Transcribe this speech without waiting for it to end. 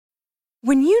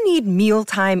When you need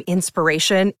mealtime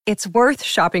inspiration, it's worth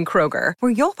shopping Kroger,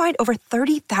 where you'll find over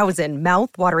 30,000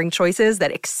 mouth-watering choices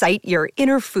that excite your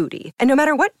inner foodie. And no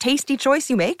matter what tasty choice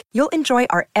you make, you'll enjoy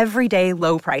our everyday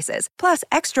low prices, plus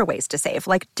extra ways to save,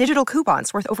 like digital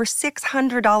coupons worth over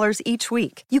 $600 each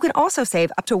week. You can also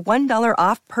save up to $1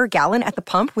 off per gallon at the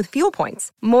pump with fuel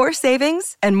points. More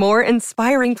savings and more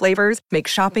inspiring flavors make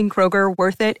shopping Kroger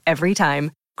worth it every time.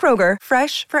 Kroger,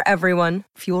 fresh for everyone.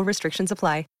 Fuel restrictions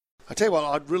apply. I tell you what,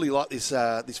 I'd really like this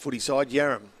footy side,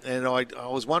 Yarram, and I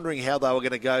was wondering how they were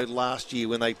going to go last year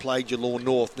when they played Geelong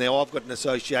North. Now, I've got an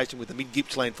association with the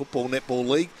Mid-Gippsland Football Netball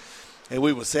League, and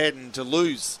we were saddened to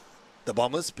lose the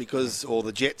Bombers, or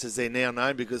the Jets as they're now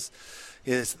known, because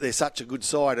they're such a good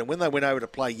side. And when they went over to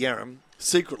play Yarram,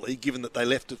 secretly, given that they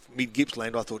left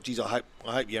Mid-Gippsland, I thought, geez, I hope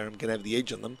Yarram can have the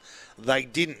edge on them. They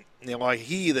didn't. Now, I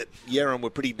hear that Yarram were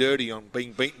pretty dirty on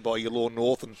being beaten by Geelong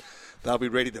North, and they'll be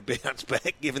ready to bounce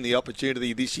back given the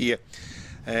opportunity this year.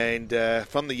 And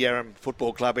from the Yarram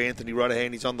Football Club, Anthony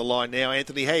Rodaughan is on the line now.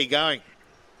 Anthony, how are you going?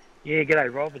 Yeah,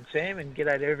 g'day Rob and Sam, and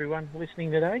g'day to everyone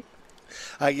listening today.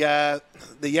 The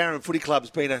Yarram Footy Club's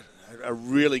been a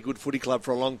really good footy club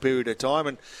for a long period of time,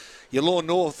 and Geelong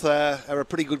North are a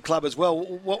pretty good club as well.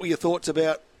 What were your thoughts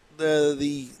about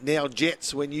the now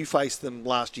Jets when you faced them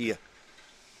last year?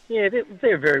 Yeah,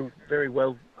 they're very, very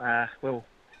well, they're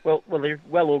a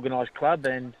well-organised club,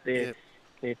 and their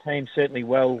team's certainly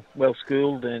well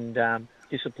schooled and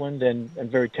disciplined and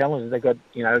very talented. They've got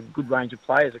a good range of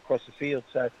players across the field.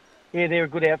 So yeah, they're a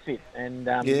good outfit, and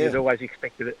you'd always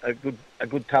expected a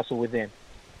good tussle with them.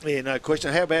 Yeah, no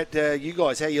question. How about you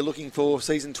guys? How are you looking for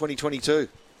season 2022?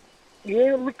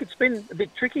 Yeah, look, it's been a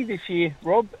bit tricky this year,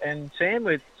 Rob and Sam,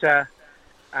 with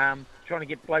trying to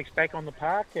get blokes back on the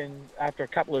park, and after a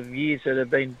couple of years that have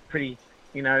been pretty,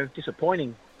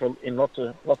 disappointing in lots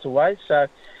of ways. So,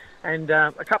 and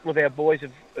a couple of our boys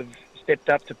have stepped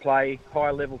up to play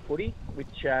higher level footy,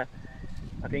 which I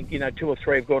think 2 or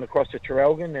 3 have gone across to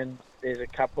Traralgon, and there's a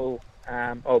couple.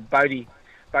 Bodie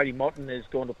Motton has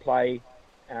gone to play.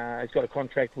 He's got a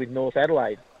contract with North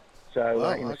Adelaide,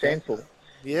 so in the Sandful.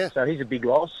 Yeah. So he's a big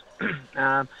loss.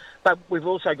 But we've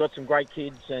also got some great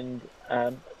kids and,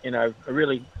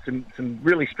 some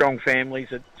really strong families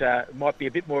that might be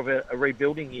a bit more of a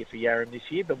rebuilding year for Yarram this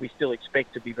year, but we still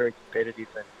expect to be very competitive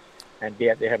and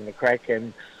be out there having a crack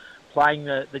and playing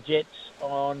the Jets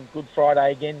on Good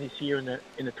Friday again this year in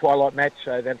the twilight match.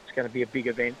 So that's going to be a big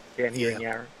event down here in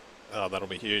Yarram. Oh, that'll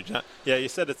be huge. Yeah, you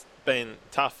said it's been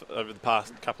tough over the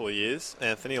past couple of years,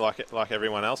 Anthony, like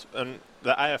everyone else. And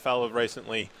the AFL have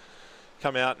recently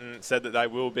come out and said that they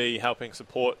will be helping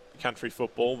support country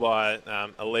football by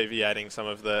alleviating some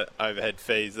of the overhead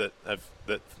fees that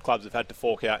clubs have had to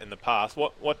fork out in the past.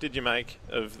 What did you make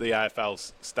of the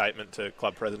AFL's statement to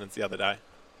club presidents the other day?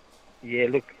 Yeah,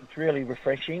 look, it's really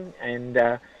refreshing, and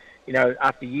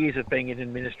after years of being in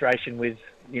administration with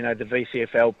the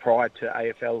VCFL prior to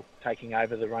AFL taking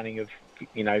over the running of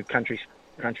country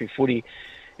footy,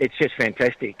 it's just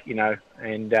fantastic,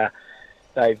 and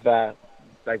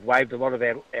they've waived a lot of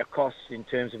our costs in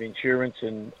terms of insurance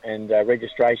and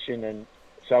registration and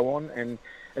so on, and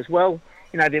as well,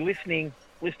 they're listening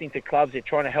to clubs. They're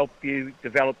trying to help you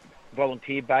develop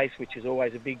volunteer base, which is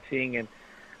always a big thing, and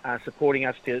supporting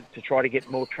us to try to get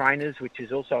more trainers, which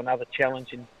is also another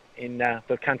challenge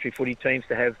for country footy teams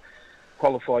to have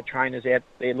qualified trainers out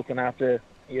there looking after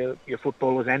your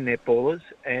footballers and netballers.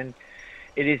 And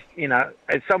it is,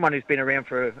 as someone who's been around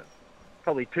for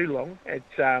probably too long,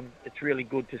 it's really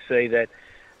good to see that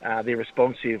they're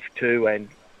responsive to and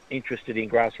interested in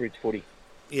grassroots footy.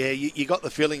 Yeah, you got the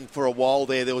feeling for a while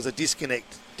there was a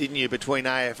disconnect, didn't you, between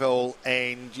AFL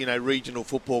and, regional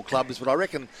football clubs. But I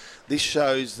reckon this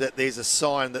shows that there's a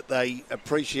sign that they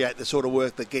appreciate the sort of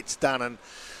work that gets done. And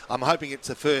I'm hoping it's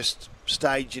the first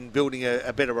stage in building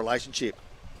a better relationship.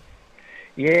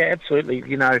 Yeah, absolutely.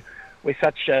 We're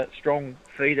such a strong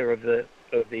feeder of the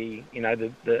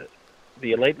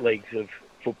elite leagues of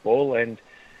football, and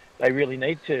they really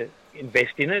need to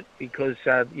invest in it because,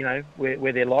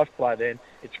 we're their lifeblood, and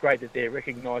it's great that they're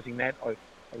recognising that. I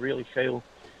really feel,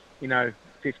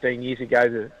 15 years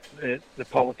ago, the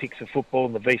politics of football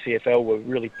and the VCFL were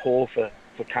really poor for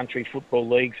country football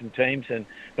leagues and teams, and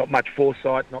not much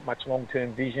foresight, not much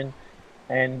long-term vision.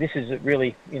 And this is a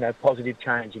really, positive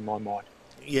change in my mind.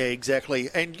 Yeah, exactly.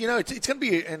 And, it's going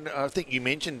to be, and I think you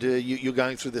mentioned you're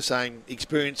going through the same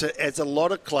experience as a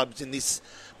lot of clubs in this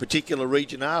particular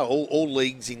region are, all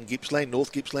leagues in Gippsland,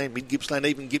 North Gippsland, Mid Gippsland,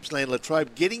 even Gippsland,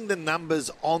 Latrobe, getting the numbers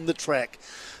on the track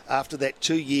after that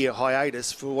 2-year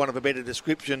hiatus, for want of a better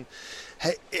description,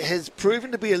 has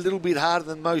proven to be a little bit harder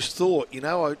than most thought. You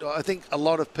know, I think a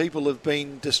lot of people have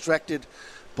been distracted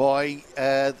by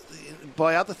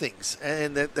other things,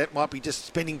 and that might be just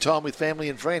spending time with family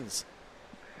and friends.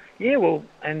 Yeah, well,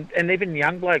 and even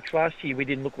young blokes last year, we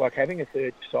didn't look like having a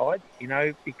third side, you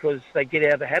know, because they get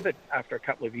out of the habit after a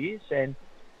couple of years and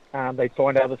they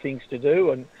find other things to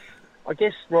do. And I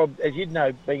guess, Rob, as you'd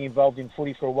know, being involved in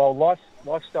footy for a while,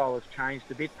 lifestyle has changed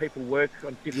a bit. People work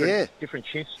on different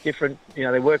shifts,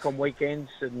 they work on weekends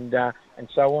and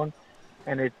so on,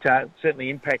 and it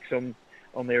certainly impacts on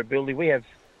their ability. We have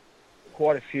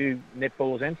quite a few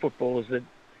netballers and footballers that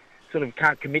sort of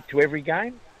can't commit to every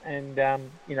game. And,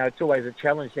 it's always a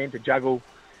challenge then to juggle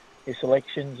their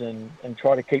selections and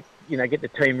try to keep, get the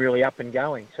team really up and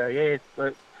going. So, yeah,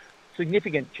 it's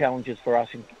significant challenges for us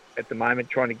at the moment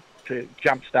trying to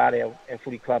jumpstart our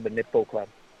footy club and netball club.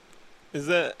 Is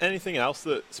there anything else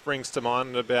that springs to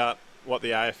mind about what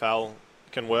the AFL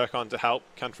can work on to help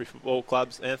country football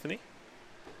clubs, Anthony?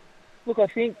 Look, I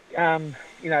think,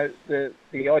 the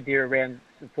idea around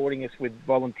supporting us with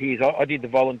volunteers. I did the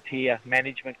volunteer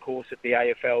management course at the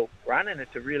AFL run, and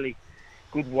it's a really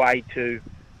good way to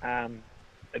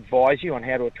advise you on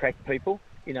how to attract people.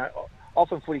 You know,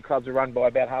 often footy clubs are run by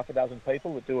about half a dozen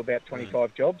people that do about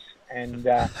 25 jobs, and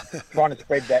trying to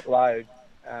spread that load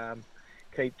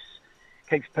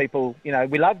keeps people. You know,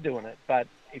 we love doing it, but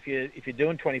if you're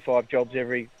doing 25 jobs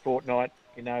every fortnight,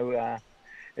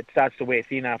 it starts to wear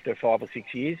thin after 5 or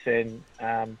 6 years,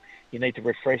 and you need to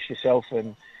refresh yourself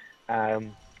and,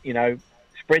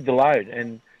 spread the load.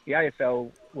 And the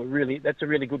AFL that's a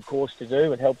really good course to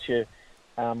do. It helps you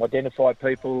identify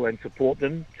people and support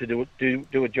them to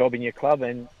do a job in your club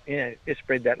and, just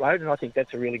spread that load. And I think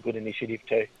that's a really good initiative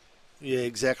too. Yeah,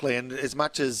 exactly. And as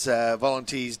much as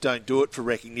volunteers don't do it for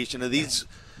recognition, it is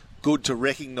good to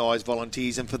recognise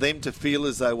volunteers and for them to feel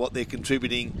as though what they're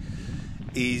contributing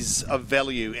is of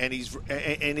value and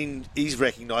is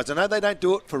recognised. I know they don't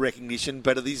do it for recognition,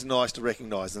 but it is nice to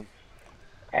recognise them.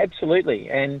 Absolutely.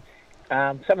 And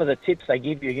some of the tips they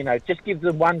give you, just give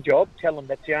them one job, tell them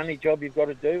that's the only job you've got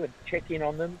to do, and check in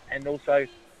on them, and also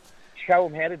show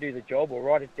them how to do the job or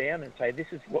write it down and say, this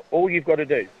is all you've got to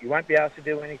do. You won't be asked to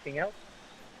do anything else.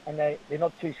 And they're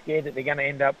not too scared that they're going to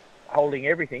end up holding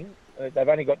everything. They've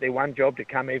only got their one job to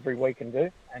come every week and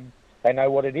do, and they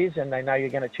know what it is, and they know you're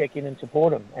going to check in and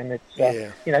support them. And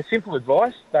it's, simple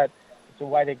advice, but it's a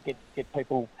way to get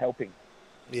people helping.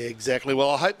 Yeah, exactly.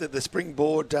 Well, I hope that the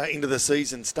springboard into the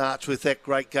season starts with that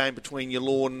great game between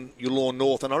Yarram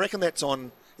North, and I reckon that's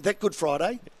on. Is that Good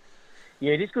Friday?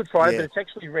 Yeah, it is Good Friday, but it's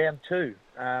actually round 2.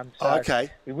 Okay.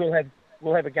 We'll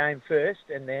have a game first,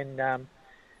 and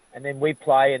then we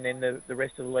play, and then the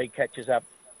rest of the league catches up.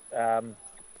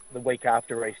 The week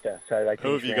after Easter, so they.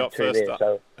 Who have you got first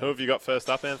up? Who have you got first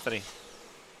up, Anthony?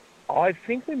 I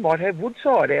think we might have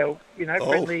Woodside, our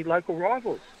friendly local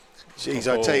rivals.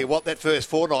 Jeez, I tell you what, that first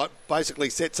fortnight basically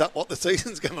sets up what the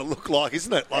season's going to look like,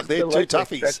 isn't it? Like they're two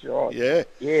toughies. That's right. Yeah.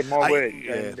 Yeah, my word.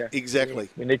 Yeah, and, exactly.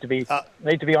 We need to be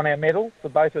on our medal for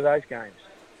both of those games.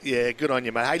 Yeah, good on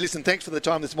you, mate. Hey, listen, thanks for the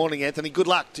time this morning, Anthony. Good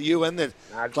luck to you and the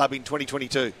club in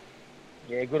 2022.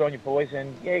 Yeah, good on you, boys,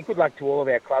 and good luck to all of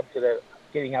our clubs that are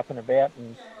getting up and about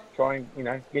and trying,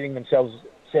 getting themselves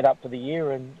set up for the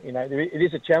year. And, it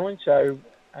is a challenge, so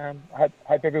I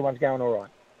hope everyone's going all right.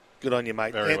 Good on you,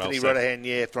 mate. Very Anthony well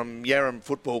Rodaughan, from Yarram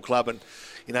Football Club. And,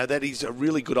 that is a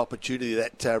really good opportunity,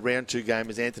 that round 2 game,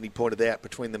 as Anthony pointed out,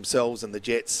 between themselves and the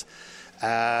Jets.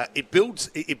 It brings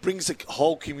the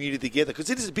whole community together because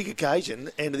it is a big occasion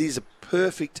and it is a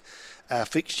perfect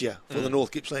fixture for the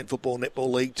North Gippsland Football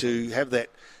Netball League to have that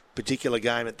particular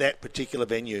game at that particular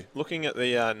venue. Looking at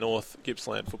the North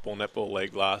Gippsland Football Netball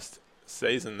League last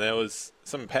season, there was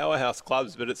some powerhouse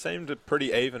clubs, but it seemed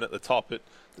pretty even at the top. It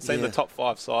seemed the top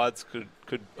 5 sides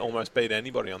could almost beat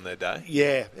anybody on their day.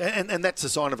 Yeah, and that's a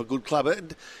sign of a good club.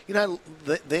 And,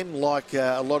 them, like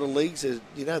a lot of leagues,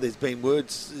 there's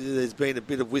been a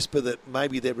bit of whisper that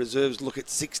maybe their reserves look at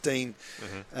 16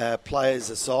 players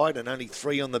aside and only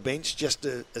 3 on the bench just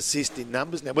to assist in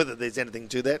numbers. Now, whether there's anything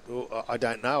to that, I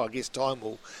don't know. I guess time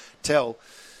will tell.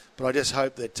 But I just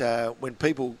hope that when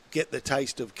people get the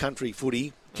taste of country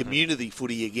footy, community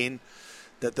footy again,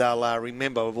 that they'll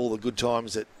remember of all the good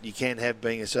times that you can have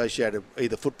being associated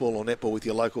either football or netball with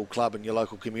your local club and your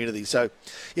local community. So,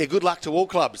 good luck to all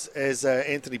clubs, as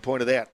Anthony pointed out.